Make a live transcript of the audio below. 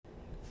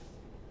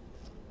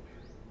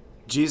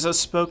Jesus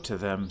spoke to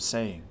them,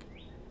 saying,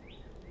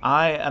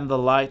 I am the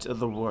light of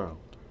the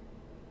world.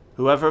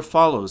 Whoever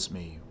follows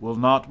me will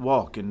not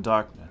walk in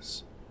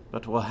darkness,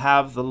 but will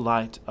have the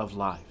light of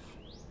life.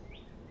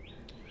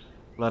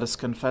 Let us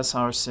confess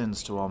our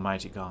sins to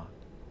Almighty God.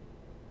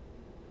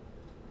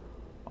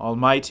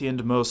 Almighty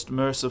and most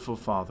merciful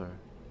Father,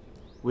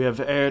 we have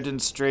erred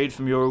and strayed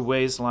from your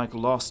ways like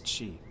lost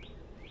sheep.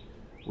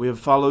 We have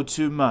followed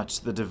too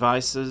much the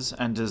devices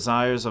and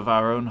desires of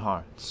our own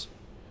hearts.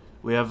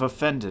 We have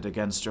offended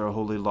against your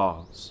holy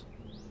laws.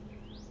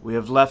 We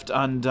have left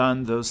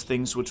undone those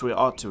things which we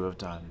ought to have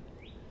done,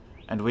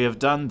 and we have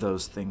done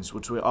those things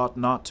which we ought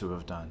not to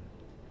have done.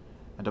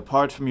 And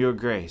apart from your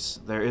grace,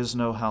 there is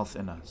no health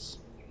in us.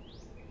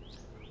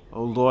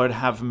 O Lord,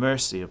 have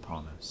mercy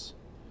upon us.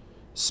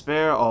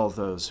 Spare all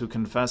those who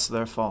confess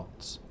their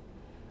faults.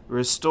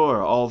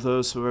 Restore all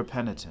those who are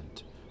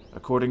penitent,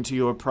 according to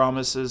your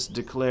promises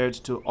declared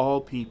to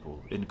all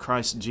people in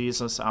Christ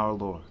Jesus our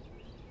Lord.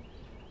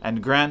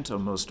 And grant, O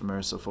most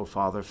merciful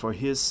Father, for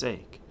his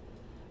sake,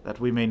 that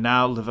we may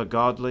now live a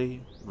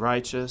godly,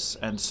 righteous,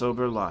 and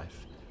sober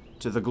life,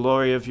 to the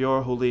glory of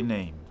your holy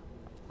name.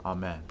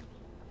 Amen.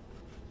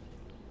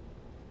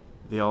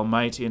 The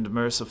Almighty and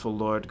merciful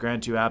Lord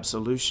grant you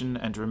absolution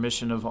and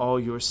remission of all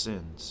your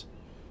sins,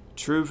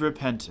 true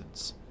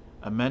repentance,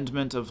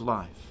 amendment of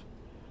life,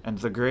 and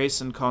the grace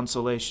and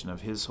consolation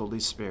of his Holy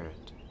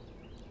Spirit.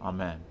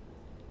 Amen.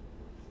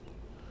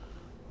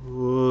 O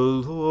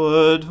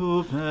Lord,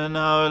 open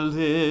our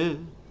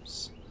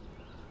lips,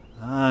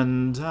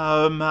 and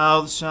our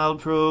mouth shall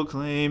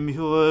proclaim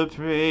your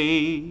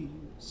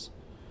praise.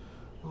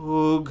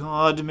 O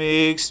God,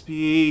 make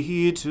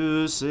speed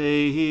to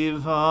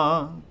save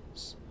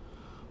us.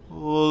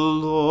 O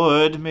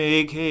Lord,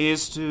 make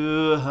haste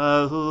to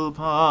help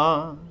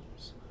us.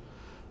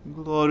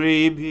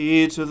 Glory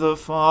be to the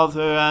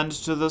Father, and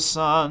to the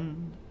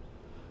Son,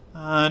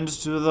 and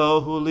to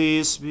the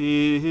Holy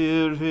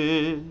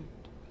Spirit,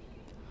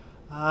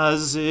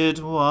 as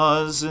it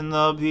was in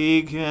the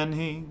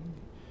beginning,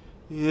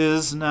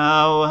 is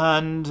now,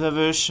 and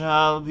ever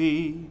shall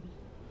be,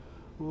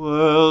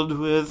 world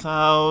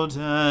without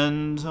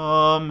end.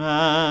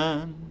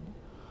 Amen.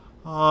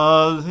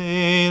 Alleluia.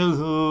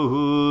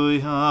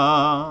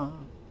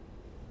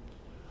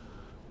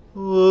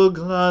 O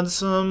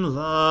gladsome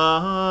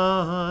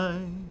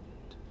light,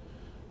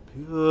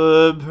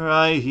 pure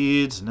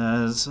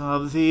brightness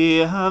of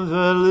the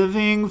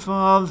ever-living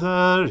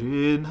Father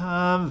in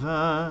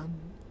heaven,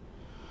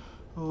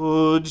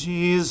 O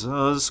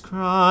Jesus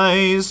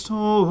Christ,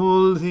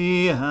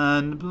 holy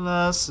and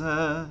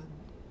blessed,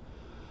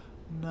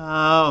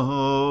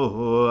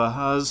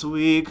 now as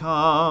we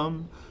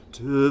come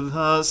to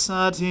the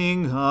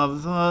setting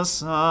of the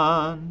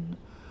sun,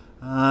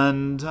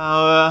 and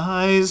our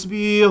eyes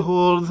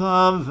behold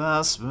the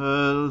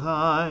vesper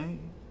light,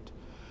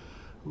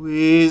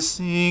 we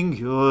sing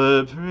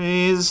your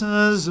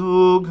praises,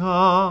 O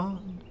God,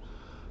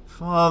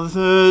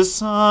 Father,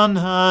 Son,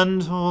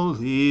 and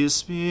Holy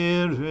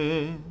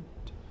Spirit.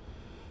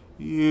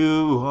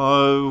 You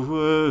are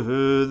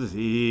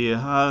worthy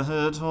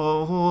at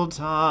all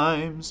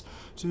times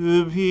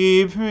to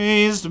be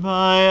praised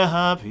by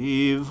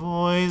happy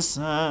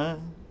voices,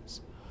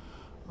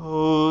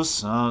 O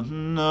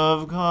Son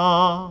of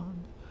God,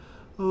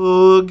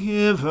 O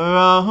Giver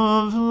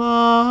of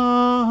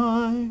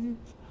life,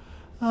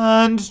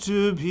 and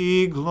to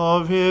be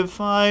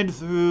glorified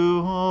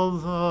through all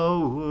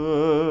the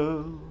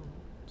world.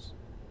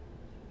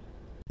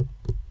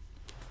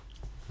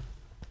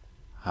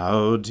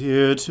 How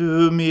dear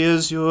to me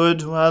is your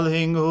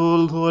dwelling, O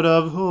Lord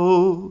of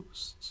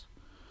hosts!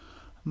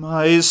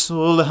 My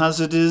soul has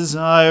a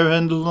desire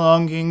and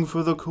longing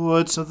for the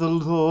courts of the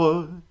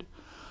Lord.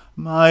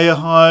 My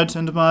heart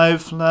and my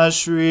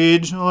flesh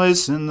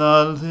rejoice in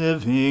the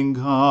living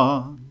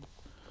God.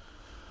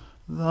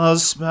 The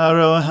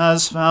sparrow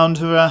has found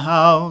her a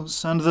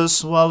house, and the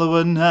swallow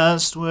a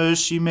nest where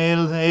she may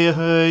lay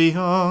her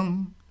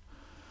young.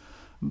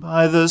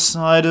 By the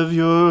side of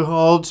your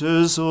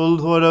altars, O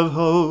Lord of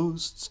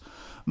hosts,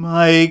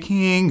 my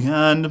King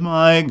and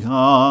my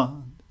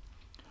God.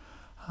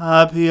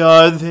 Happy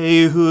are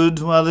they who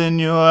dwell in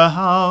your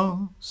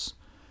house.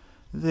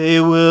 They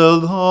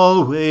will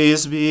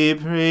always be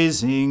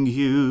praising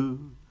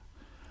you.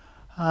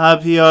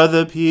 Happy are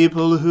the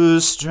people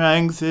whose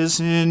strength is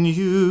in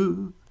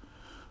you,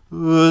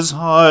 whose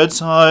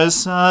hearts are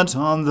set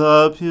on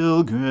the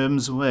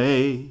pilgrim's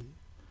way.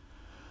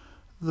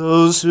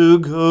 Those who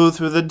go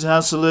through the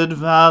desolate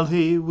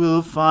valley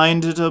will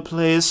find it a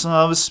place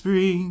of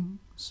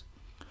springs,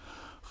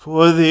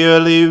 for the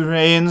early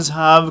rains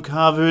have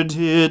covered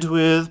it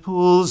with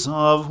pools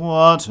of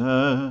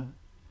water.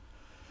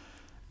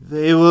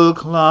 They will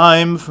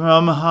climb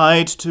from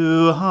height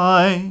to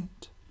height,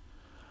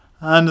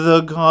 and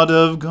the God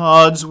of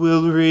gods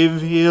will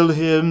reveal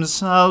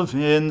himself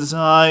in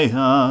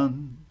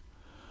Zion.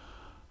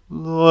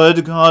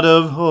 Lord God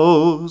of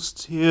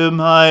hosts, hear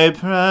my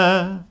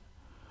prayer.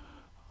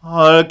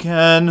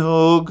 Hearken,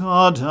 O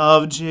God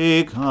of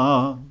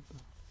Jacob.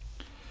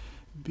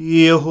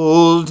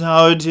 Behold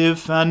our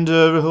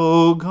defender,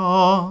 O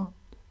God,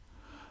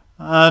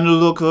 and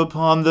look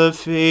upon the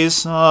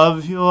face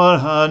of your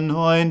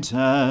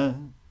anointed.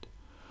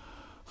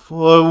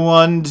 For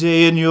one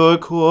day in your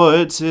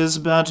courts is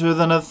better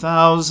than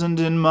 1,000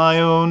 in my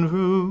own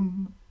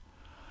room,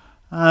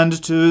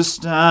 and to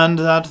stand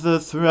at the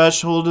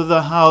threshold of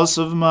the house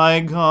of my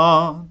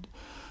God,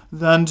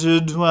 than to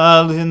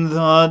dwell in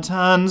the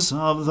tents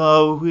of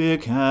the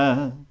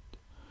wicked.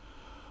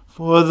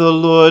 For the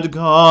Lord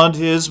God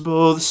is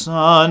both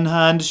sun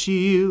and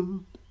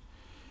shield.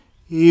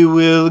 He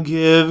will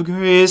give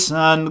grace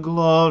and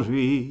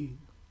glory.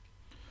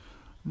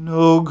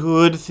 No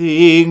good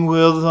thing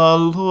will the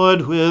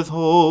Lord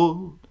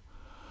withhold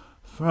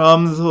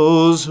from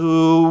those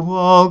who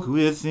walk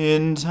with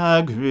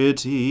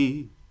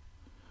integrity.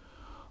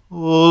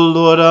 O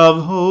Lord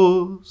of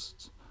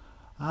hosts,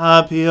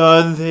 happy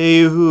are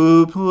they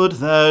who put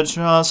their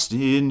trust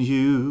in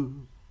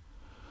you.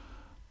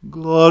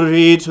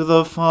 Glory to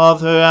the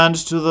Father, and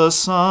to the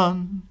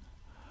Son,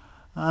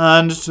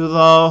 and to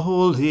the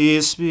Holy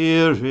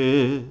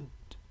Spirit,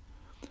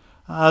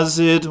 as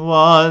it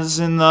was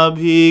in the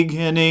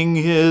beginning,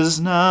 is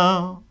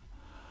now,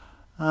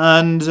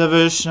 and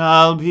ever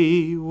shall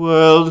be,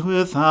 world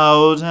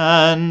without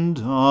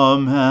end.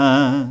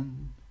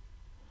 Amen.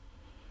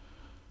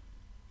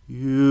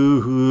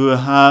 You who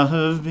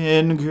have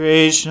been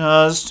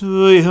gracious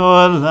to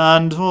your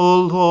land,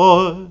 O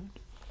Lord,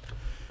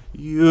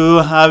 you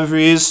have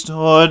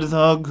restored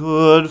the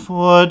good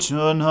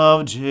fortune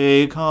of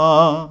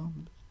Jacob.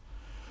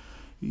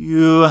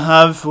 You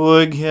have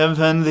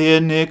forgiven the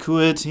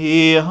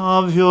iniquity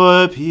of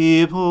your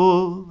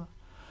people,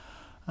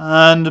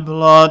 and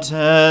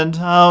blotted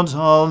out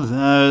all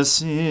their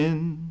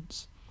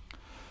sins.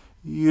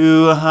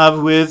 You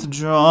have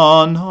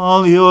withdrawn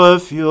all your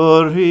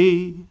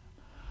fury,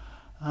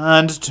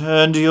 and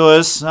turned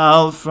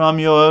yourself from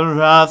your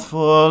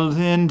wrathful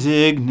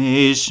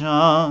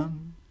indignation.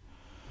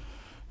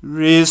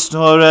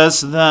 Restore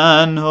us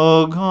then,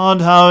 O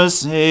God our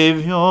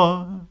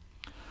Saviour.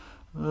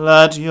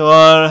 Let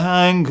your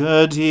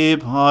anger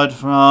depart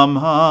from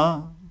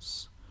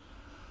us.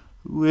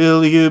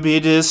 Will you be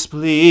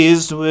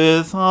displeased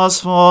with us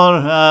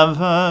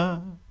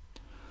forever?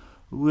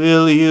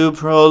 Will you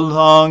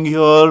prolong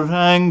your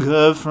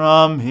anger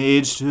from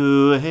age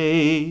to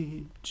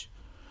age?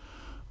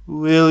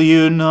 Will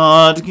you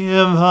not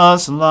give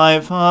us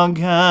life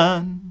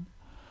again,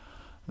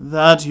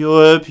 that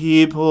your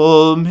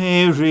people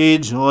may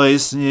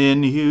rejoice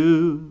in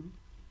you?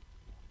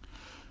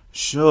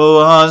 Show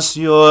us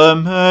your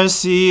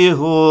mercy,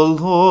 O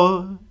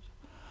Lord,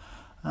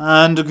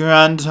 and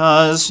grant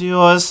us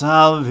your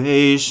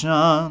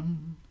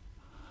salvation.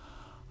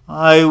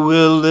 I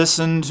will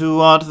listen to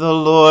what the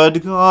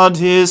Lord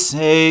God is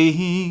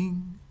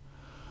saying,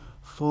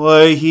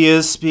 for he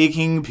is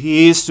speaking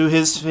peace to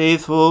his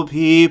faithful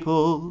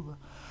people,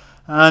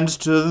 and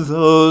to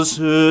those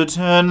who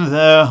turn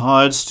their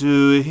hearts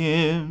to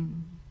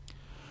him.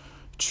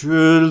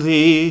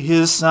 Truly,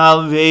 his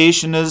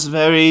salvation is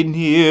very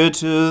near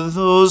to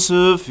those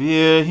who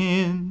fear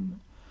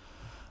him,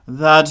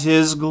 that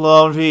his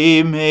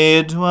glory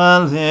may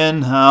dwell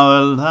in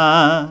our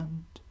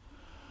land.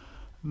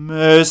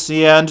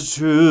 Mercy and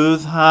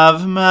truth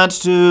have met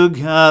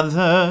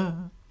together.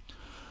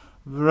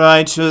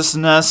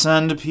 Righteousness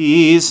and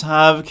peace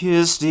have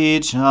kissed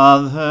each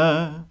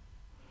other.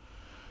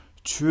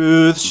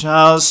 Truth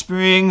shall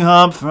spring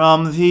up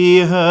from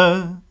the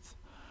earth,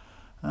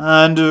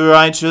 and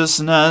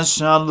righteousness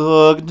shall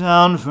look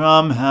down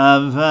from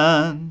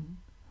heaven.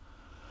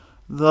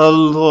 The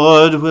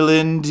Lord will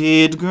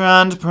indeed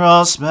grant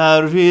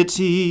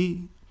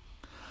prosperity,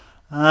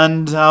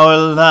 and our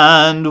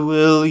land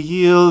will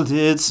yield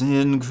its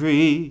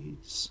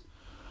increase.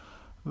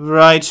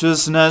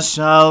 Righteousness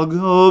shall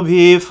go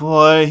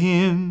before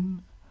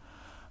him,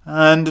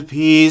 and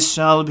peace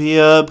shall be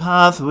a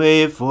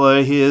pathway for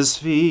his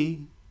feet.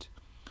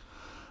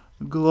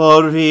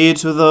 Glory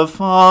to the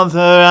Father,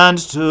 and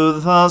to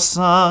the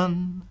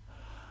Son,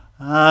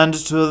 and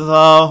to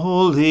the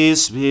Holy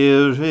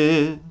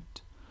Spirit,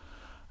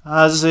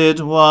 as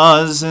it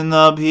was in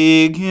the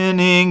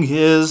beginning,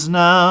 is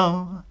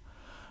now,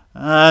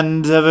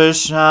 and ever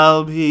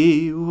shall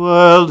be,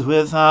 world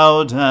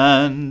without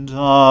end.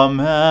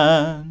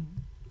 Amen.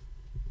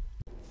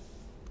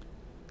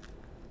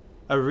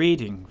 A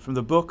reading from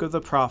the book of the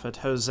prophet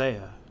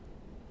Hosea.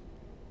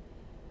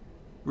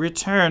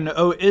 Return,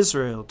 O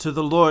Israel, to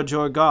the Lord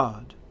your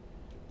God,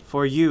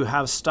 for you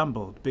have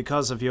stumbled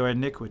because of your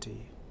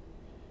iniquity.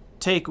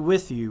 Take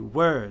with you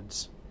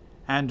words,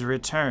 and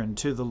return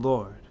to the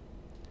Lord.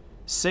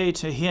 Say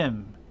to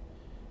him,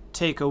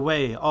 take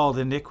away all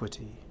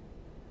iniquity.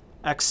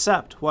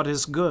 Accept what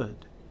is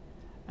good,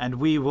 and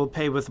we will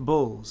pay with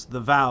bulls the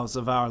vows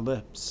of our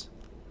lips.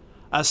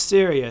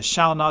 Assyria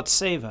shall not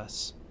save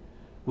us.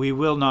 We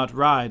will not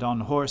ride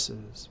on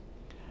horses.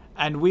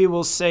 And we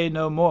will say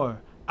no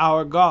more,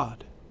 our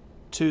God,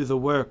 to the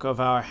work of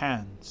our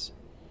hands.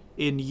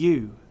 In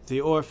you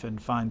the orphan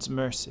finds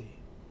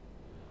mercy.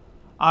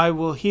 I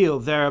will heal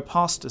their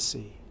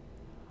apostasy.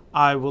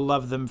 I will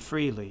love them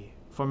freely,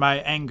 for my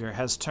anger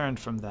has turned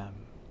from them.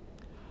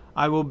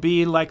 I will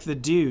be like the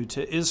dew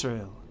to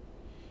Israel.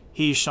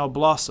 He shall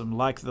blossom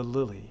like the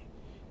lily.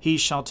 He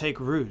shall take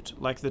root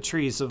like the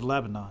trees of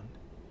Lebanon.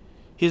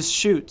 His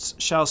shoots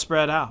shall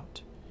spread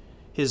out.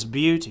 His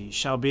beauty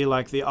shall be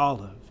like the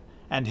olive,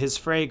 and his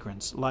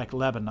fragrance like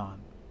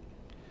Lebanon.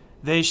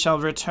 They shall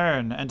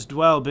return and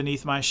dwell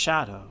beneath my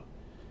shadow.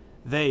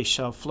 They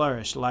shall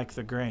flourish like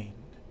the grain.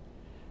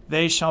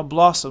 They shall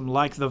blossom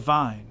like the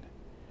vine.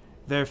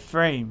 Their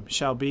frame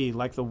shall be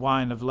like the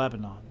wine of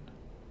Lebanon.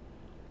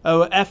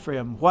 O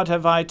Ephraim, what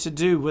have I to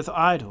do with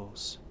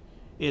idols?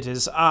 It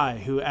is I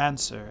who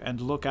answer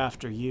and look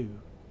after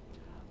you.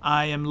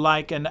 I am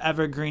like an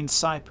evergreen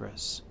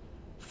cypress.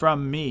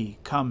 From me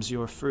comes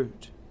your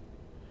fruit.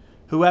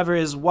 Whoever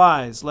is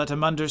wise, let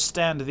him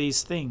understand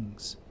these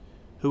things.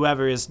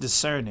 Whoever is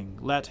discerning,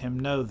 let him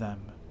know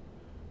them.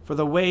 For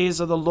the ways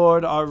of the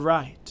Lord are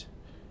right,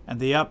 and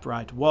the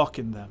upright walk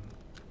in them,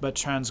 but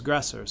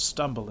transgressors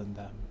stumble in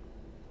them.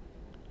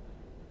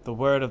 The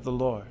word of the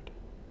Lord.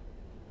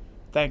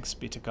 Thanks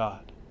be to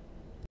God.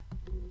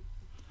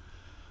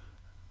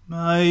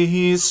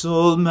 My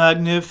soul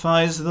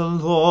magnifies the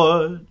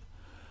Lord.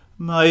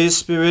 My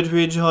spirit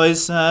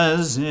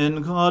rejoices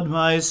in God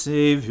my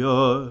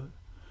Saviour.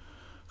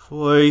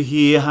 For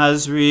he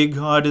has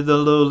regarded the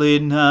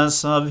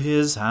lowliness of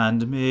his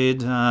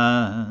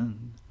handmaiden.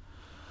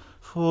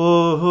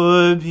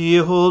 For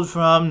behold,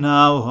 from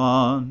now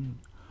on,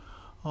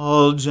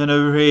 all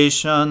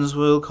generations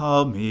will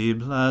call me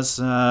blessed.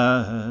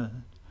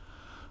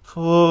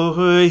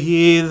 For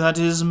he that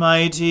is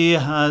mighty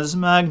has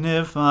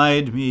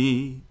magnified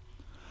me,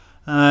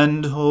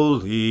 and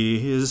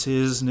holy is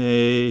his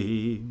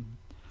name.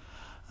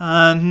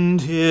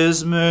 And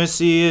his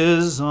mercy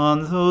is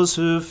on those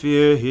who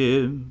fear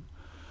him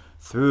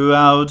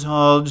throughout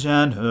all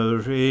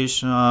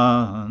generations.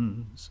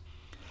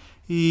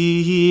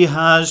 He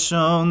has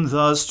shown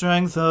the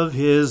strength of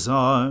his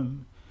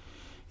arm.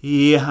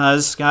 He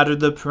has scattered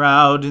the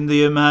proud in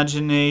the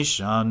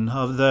imagination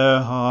of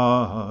their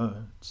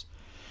hearts.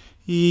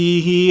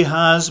 He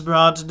has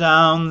brought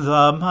down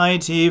the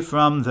mighty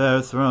from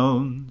their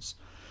thrones,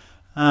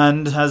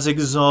 and has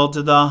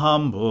exalted the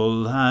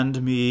humble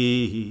and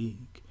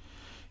meek.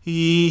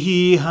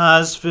 He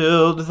has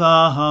filled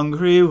the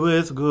hungry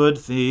with good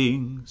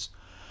things,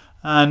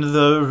 and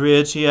the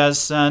rich he has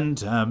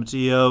sent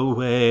empty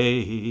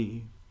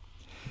away.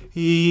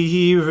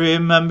 He,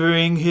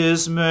 remembering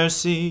his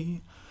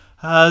mercy,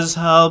 has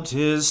helped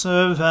his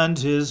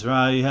servant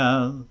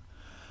Israel,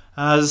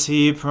 as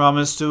he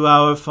promised to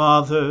our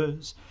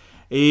fathers,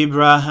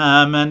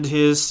 Abraham and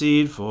his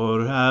seed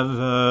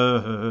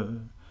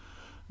forever.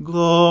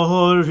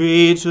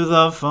 Glory to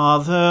the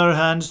Father,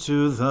 and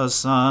to the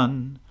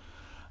Son,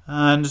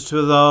 and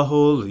to the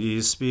Holy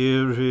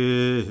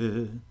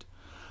Spirit,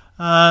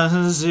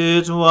 as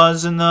it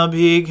was in the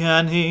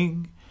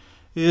beginning,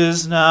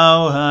 is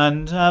now,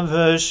 and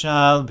ever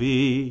shall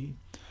be,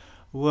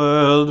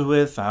 world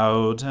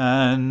without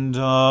end.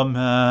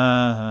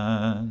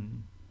 Amen.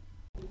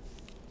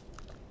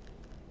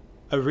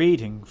 A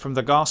reading from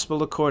the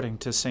Gospel according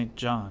to St.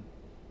 John.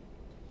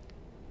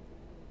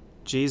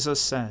 Jesus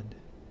said,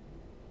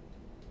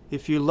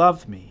 "If you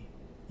love me,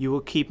 you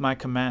will keep my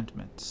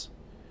commandments.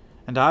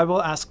 And I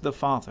will ask the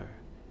Father,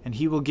 and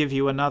he will give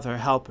you another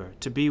helper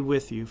to be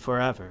with you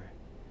forever,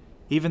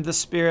 even the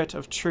Spirit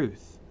of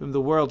truth, whom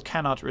the world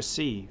cannot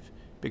receive,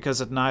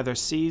 because it neither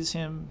sees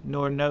him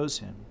nor knows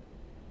him.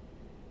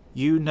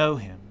 You know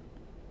him,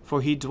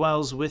 for he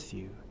dwells with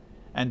you,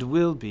 and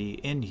will be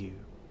in you.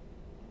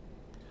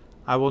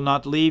 I will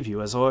not leave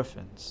you as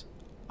orphans.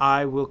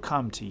 I will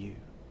come to you.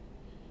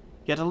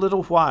 Yet a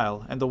little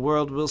while, and the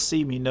world will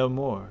see me no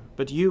more,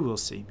 but you will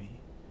see me.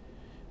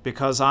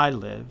 Because I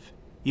live,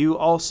 you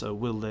also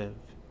will live.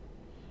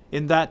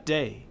 In that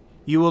day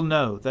you will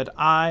know that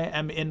I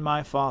am in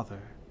my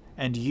Father,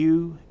 and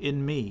you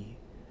in me,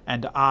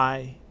 and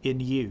I in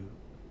you.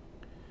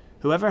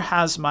 Whoever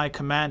has my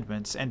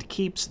commandments and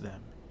keeps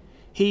them,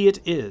 he it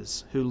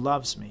is who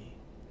loves me.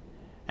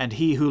 And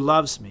he who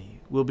loves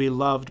me will be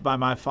loved by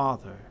my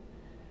Father,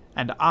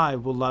 and I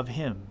will love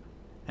him,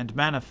 and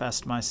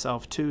manifest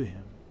myself to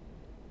him."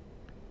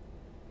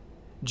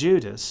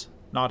 Judas,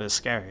 not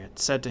Iscariot,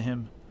 said to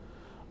him,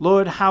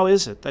 "Lord, how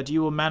is it that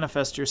you will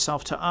manifest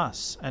yourself to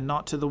us, and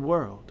not to the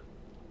world?"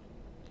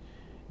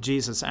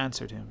 Jesus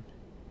answered him,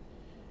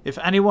 "If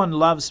anyone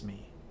loves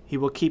me, he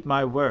will keep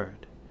my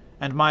word,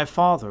 and my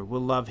Father will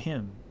love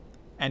him,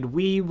 and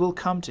we will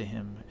come to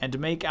him and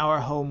make our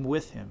home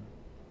with him.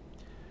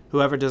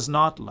 Whoever does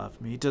not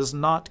love me does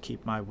not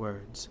keep my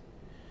words,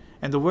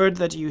 and the word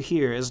that you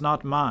hear is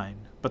not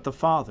mine, but the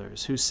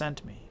Father's who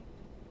sent me.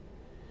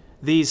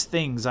 These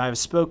things I have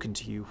spoken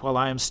to you while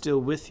I am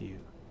still with you,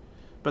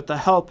 but the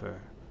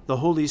Helper, the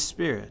Holy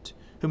Spirit,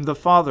 whom the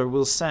Father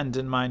will send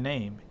in my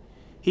name,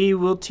 he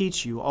will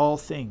teach you all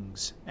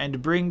things,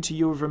 and bring to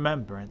your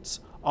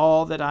remembrance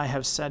all that I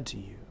have said to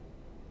you.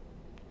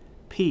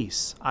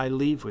 Peace I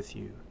leave with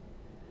you.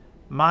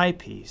 My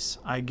peace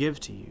I give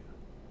to you.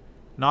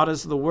 Not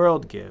as the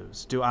world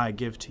gives do I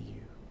give to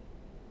you.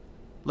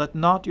 Let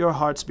not your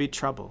hearts be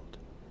troubled,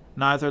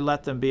 neither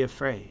let them be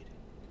afraid.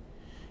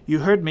 You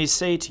heard me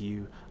say to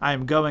you, I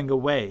am going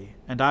away,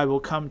 and I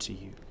will come to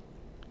you.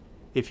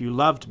 If you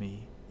loved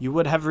me, you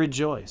would have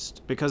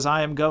rejoiced, because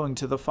I am going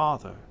to the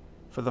Father,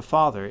 for the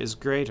Father is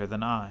greater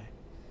than I.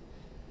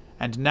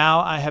 And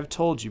now I have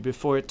told you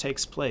before it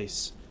takes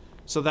place,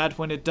 so that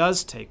when it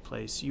does take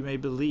place you may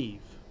believe.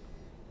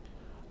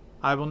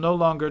 I will no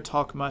longer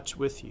talk much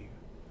with you,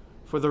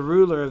 for the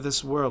ruler of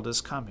this world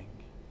is coming.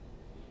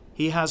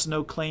 He has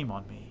no claim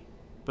on me,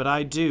 but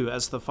I do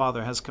as the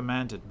Father has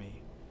commanded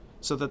me,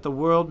 so that the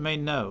world may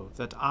know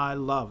that I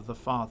love the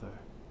Father.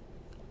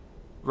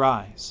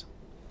 Rise,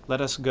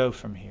 let us go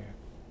from here.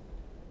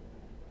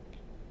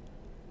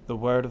 The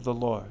word of the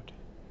Lord.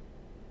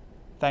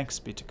 Thanks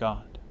be to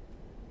God.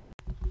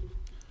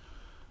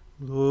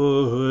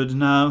 Lord,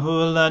 now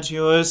let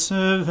your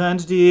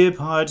servant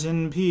depart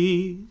in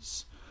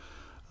peace,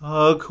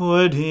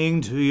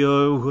 according to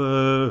your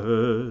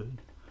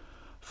word.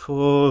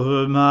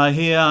 For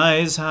my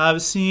eyes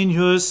have seen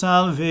your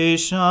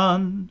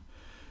salvation,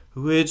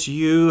 which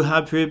you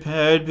have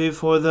prepared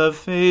before the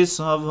face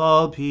of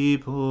all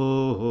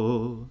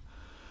people,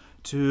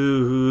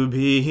 to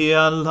be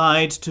a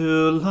light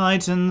to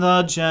lighten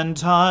the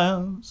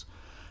Gentiles,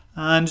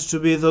 and to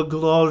be the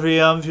glory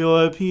of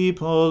your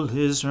people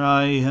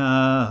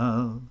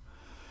Israel.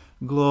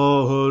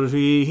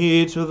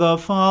 Glory to the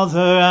Father,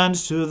 and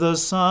to the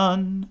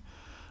Son,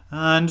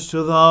 and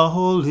to the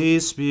Holy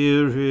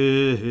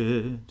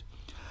Spirit,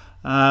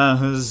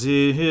 as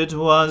it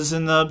was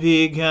in the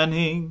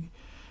beginning,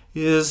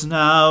 is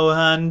now,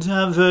 and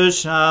ever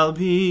shall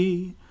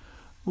be,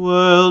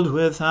 world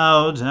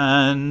without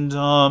end.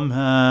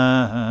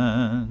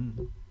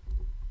 Amen.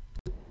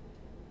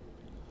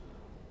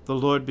 The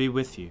Lord be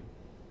with you.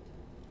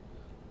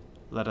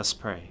 Let us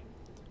pray.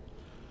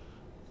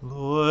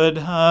 Lord,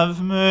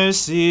 have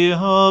mercy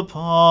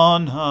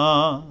upon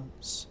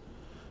us.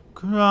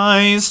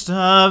 Christ,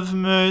 have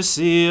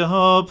mercy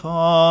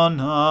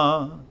upon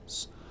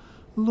us.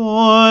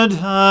 Lord,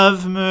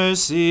 have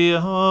mercy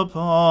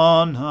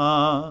upon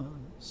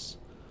us.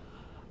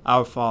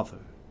 Our Father,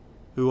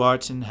 who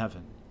art in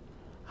heaven,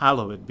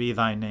 hallowed be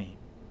thy name.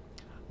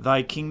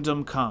 Thy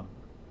kingdom come,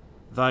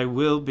 thy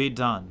will be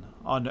done,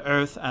 on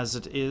earth as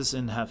it is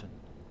in heaven.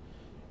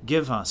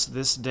 Give us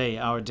this day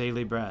our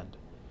daily bread,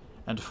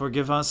 and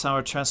forgive us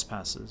our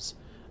trespasses,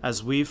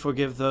 as we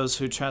forgive those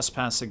who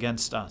trespass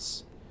against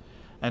us.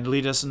 And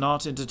lead us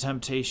not into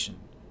temptation,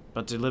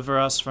 but deliver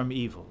us from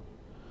evil.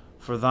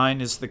 For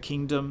thine is the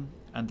kingdom,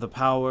 and the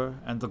power,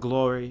 and the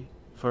glory,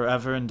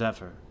 forever and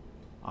ever.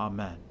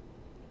 Amen.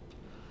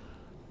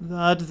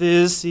 That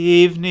this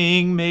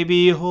evening may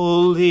be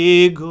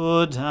holy,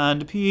 good,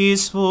 and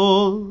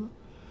peaceful,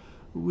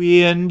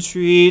 we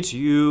entreat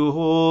you,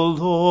 O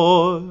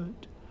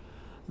Lord,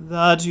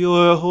 that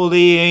your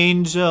holy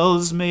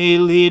angels may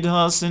lead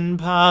us in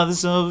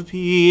paths of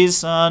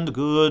peace and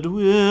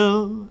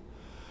goodwill.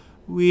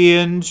 We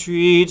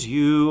entreat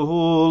you,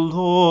 O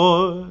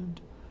Lord,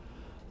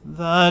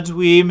 that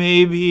we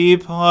may be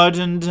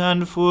pardoned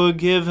and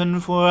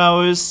forgiven for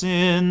our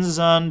sins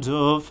and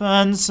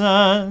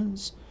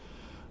offenses.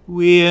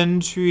 We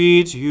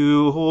entreat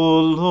you, O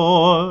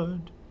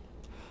Lord,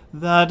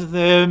 that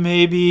there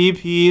may be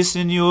peace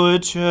in your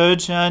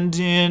church and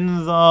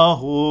in the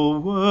whole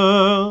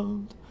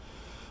world.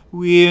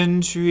 We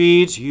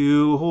entreat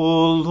you,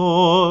 O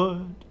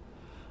Lord,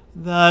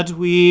 that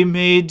we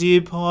may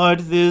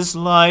depart this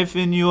life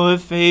in your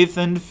faith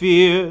and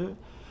fear,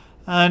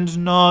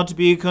 and not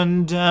be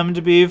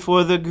condemned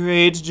before the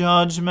great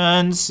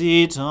judgment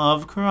seat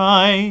of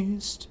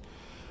Christ.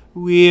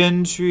 We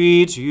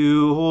entreat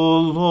you, O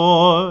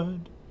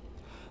Lord,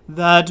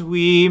 that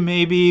we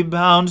may be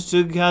bound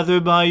together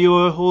by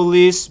your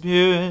Holy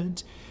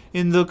Spirit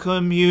in the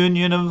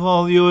communion of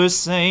all your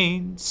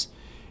saints,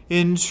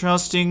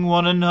 entrusting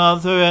one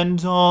another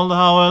and all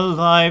our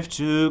life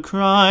to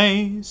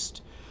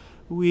Christ.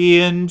 We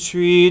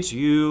entreat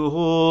you,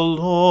 O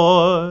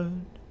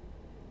Lord.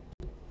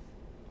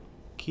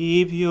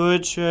 Keep your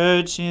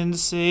church in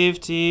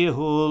safety,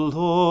 O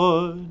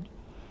Lord,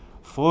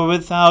 for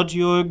without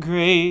your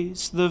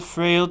grace the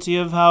frailty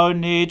of our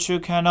nature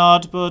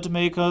cannot but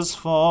make us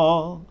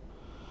fall.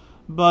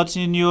 But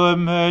in your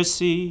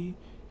mercy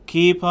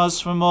keep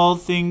us from all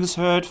things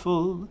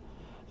hurtful,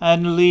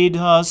 and lead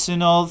us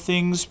in all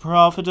things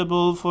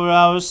profitable for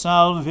our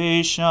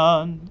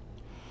salvation.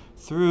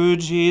 Through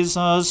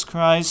Jesus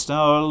Christ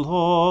our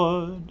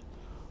Lord.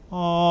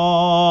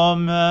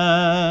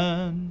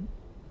 Amen.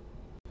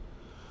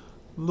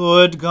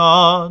 Lord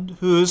God,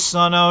 whose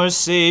Son, our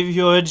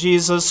Saviour,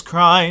 Jesus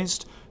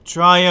Christ,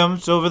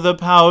 triumphed over the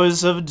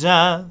powers of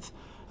death,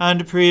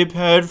 and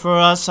prepared for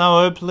us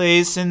our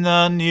place in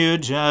the New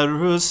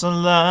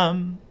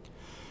Jerusalem,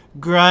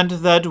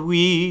 grant that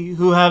we,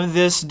 who have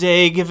this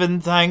day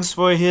given thanks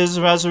for his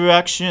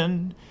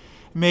resurrection,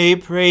 may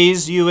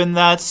praise you in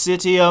that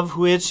city of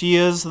which he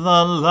is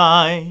the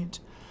light,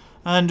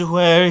 and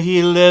where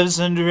he lives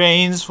and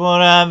reigns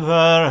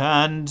forever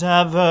and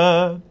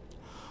ever.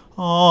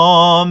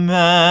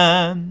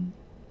 Amen.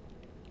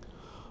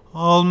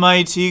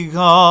 Almighty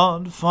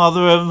God,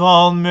 Father of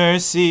all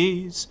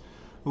mercies,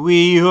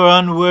 we, your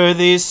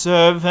unworthy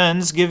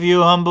servants, give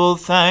you humble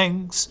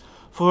thanks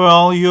for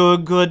all your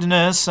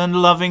goodness and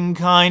loving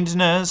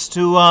kindness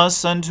to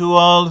us and to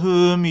all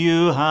whom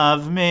you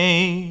have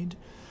made.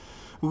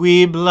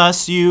 We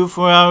bless you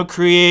for our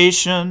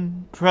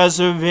creation,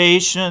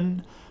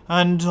 preservation,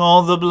 and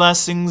all the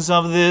blessings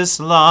of this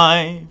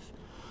life,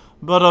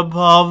 but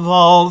above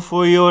all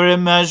for your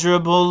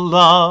immeasurable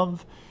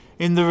love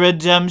in the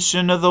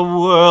redemption of the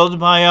world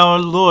by our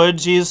Lord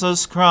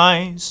Jesus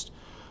Christ,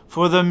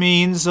 for the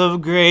means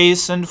of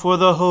grace and for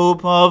the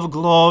hope of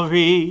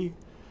glory.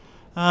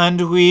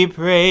 And we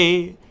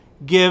pray,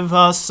 give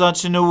us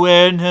such an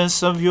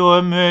awareness of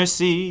your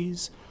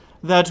mercies,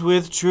 that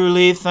with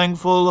truly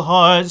thankful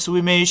hearts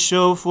we may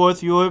show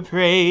forth your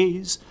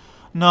praise,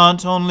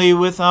 not only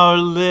with our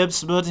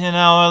lips but in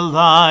our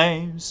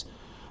lives,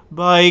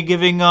 by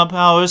giving up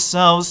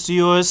ourselves to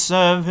your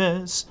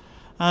service,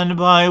 and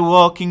by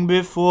walking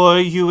before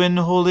you in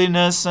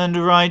holiness and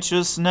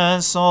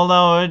righteousness all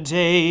our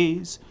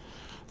days.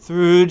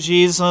 Through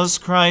Jesus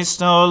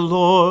Christ our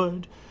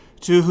Lord,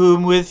 to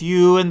whom with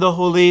you and the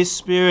Holy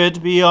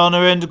Spirit be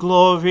honor and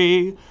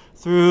glory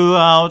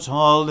throughout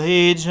all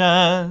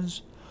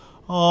ages.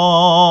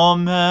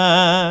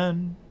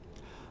 Amen.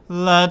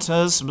 Let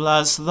us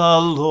bless the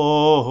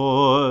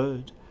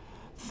Lord.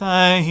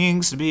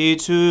 Thanks be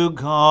to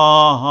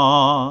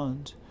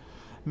God.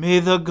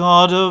 May the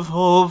God of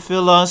hope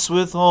fill us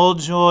with all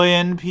joy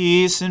and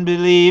peace in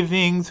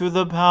believing through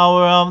the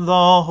power of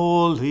the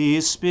Holy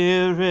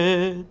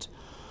Spirit.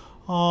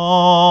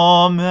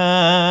 Amen.